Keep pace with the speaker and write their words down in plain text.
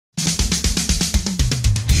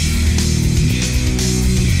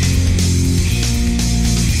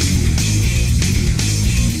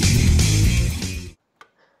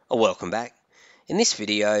welcome back. In this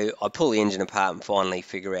video I pull the engine apart and finally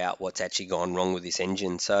figure out what's actually gone wrong with this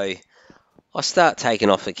engine. So I start taking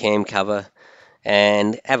off the cam cover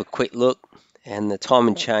and have a quick look, and the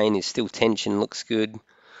timing chain is still tension, looks good,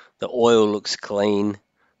 the oil looks clean,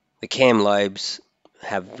 the cam lobes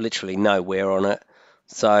have literally no wear on it,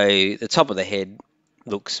 so the top of the head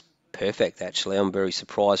looks perfect actually. I'm very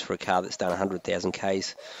surprised for a car that's done 100,000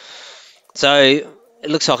 Ks. So it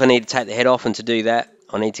looks like I need to take the head off, and to do that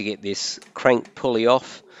I need to get this crank pulley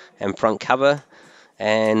off and front cover,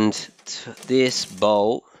 and this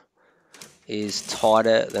bolt is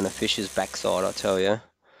tighter than a fish's backside, I tell you.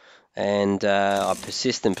 And I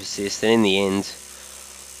persist and persist, and in the end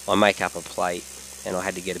I make up a plate, and I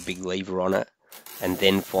had to get a big lever on it and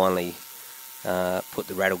then finally put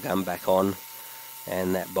the rattle gun back on,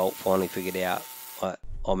 and that bolt finally figured out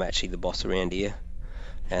I'm actually the boss around here.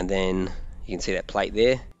 And then you can see that plate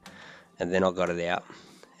there, and then I got it out,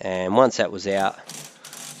 and once that was out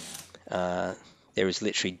there is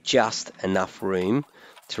literally just enough room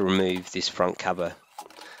to remove this front cover,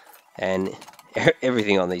 and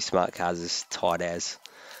everything on these smart cars is tight as.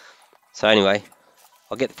 So anyway,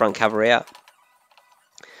 I'll get the front cover out,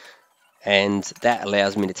 and that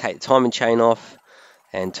allows me to take the timing chain off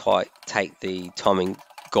and take the timing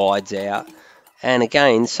guides out, and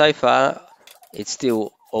again so far it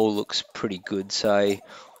still all looks pretty good. So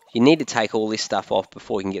you need to take all this stuff off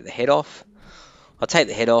before you can get the head off. I'll take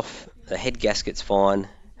the head off, the head gasket's fine,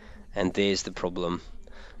 and there's the problem.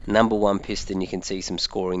 Number one piston, you can see some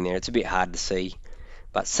scoring there. It's a bit hard to see,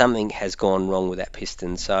 but something has gone wrong with that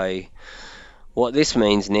piston. So what this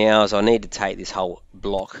means now is I need to take this whole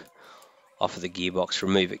block off of the gearbox,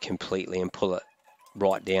 remove it completely and pull it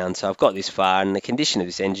right down. So I've got this far, and the condition of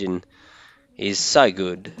this engine is so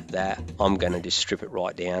good that I'm going to just strip it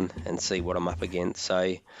right down and see what I'm up against.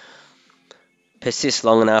 So persist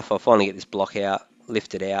long enough, I'll finally get this block out,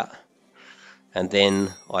 lift it out, and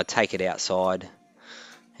then I take it outside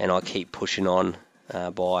and I keep pushing on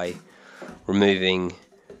by removing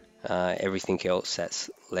everything else that's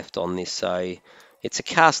left on this. So it's a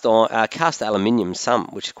cast aluminium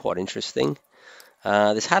sump, which is quite interesting.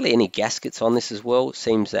 There's hardly any gaskets on this as well. It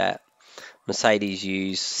seems that Mercedes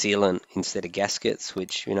use sealant instead of gaskets,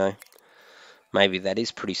 which, you know, maybe that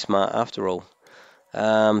is pretty smart after all.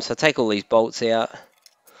 So I take all these bolts out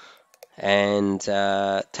and take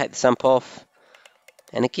the sump off,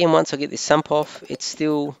 and again once I get this sump off, it's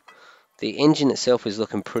still, the engine itself is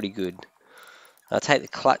looking pretty good. I take the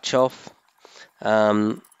clutch off. You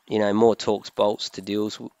know, more Torx bolts to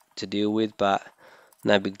deal with, but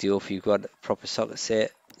no big deal if you've got a proper socket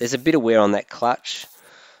set. There's a bit of wear on that clutch.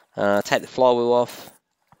 Take the flywheel off,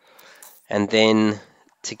 and then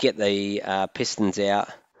to get the pistons out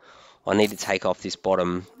I need to take off this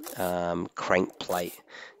bottom crank plate.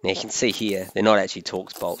 Now you can see here they're not actually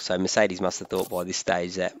Torx bolts, so Mercedes must have thought by this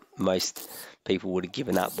stage that most people would have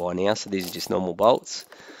given up by now, so these are just normal bolts.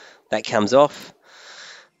 That comes off.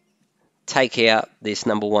 Take out this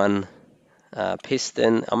number one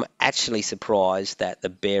piston. I'm actually surprised that the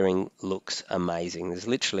bearing looks amazing. There's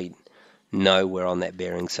literally nowhere on that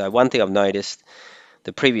bearing. So one thing I've noticed,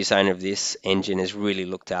 the previous owner of this engine has really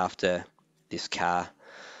looked after this car,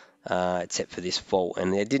 except for this fault,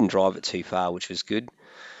 and they didn't drive it too far, which was good.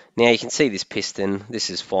 Now you can see this piston. This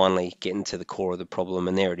is finally getting to the core of the problem,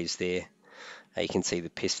 and there it is there. You can see the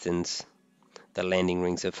pistons, the landing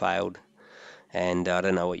rings have failed, and I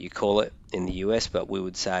don't know what you call it in the US, but we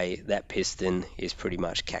would say that piston is pretty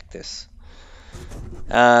much cactus.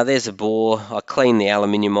 There's a bore. I cleaned the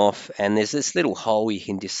aluminium off, and there's this little hole you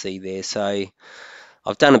can just see there. So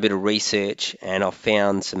I've done a bit of research, and I've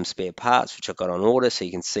found some spare parts which I got on order, so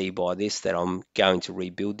you can see by this that I'm going to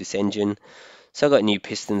rebuild this engine. So I've got new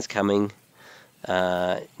pistons coming,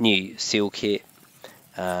 new seal kit,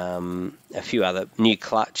 a few other new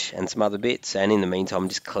clutch and some other bits, and in the meantime I'm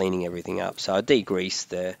just cleaning everything up. So I degreased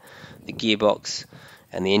the gearbox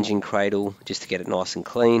and the engine cradle just to get it nice and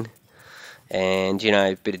clean, and you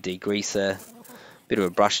know, a bit of degreaser, bit of a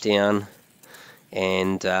brush down,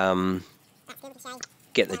 and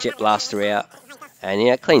get the jet blaster out, and you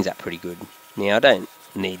know, it cleans up pretty good. Now I don't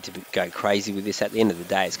need to go crazy with this. At the end of the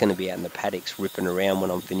day it's going to be out in the paddocks ripping around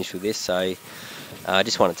when I'm finished with this, so I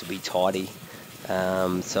just want it to be tidy.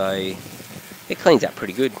 So it cleans up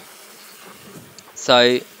pretty good.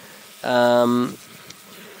 So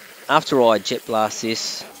after I jet blast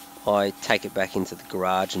this, I take it back into the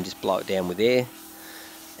garage and just blow it down with air,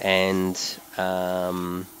 and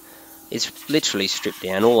it's literally stripped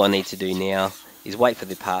down. All I need to do now is wait for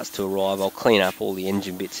the parts to arrive. I'll clean up all the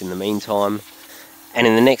engine bits in the meantime, and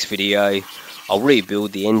in the next video I'll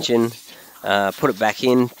rebuild the engine, put it back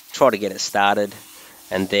in, try to get it started,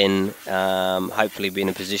 and then hopefully be in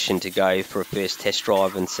a position to go for a first test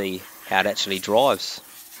drive and see how it actually drives.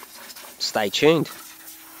 Stay tuned.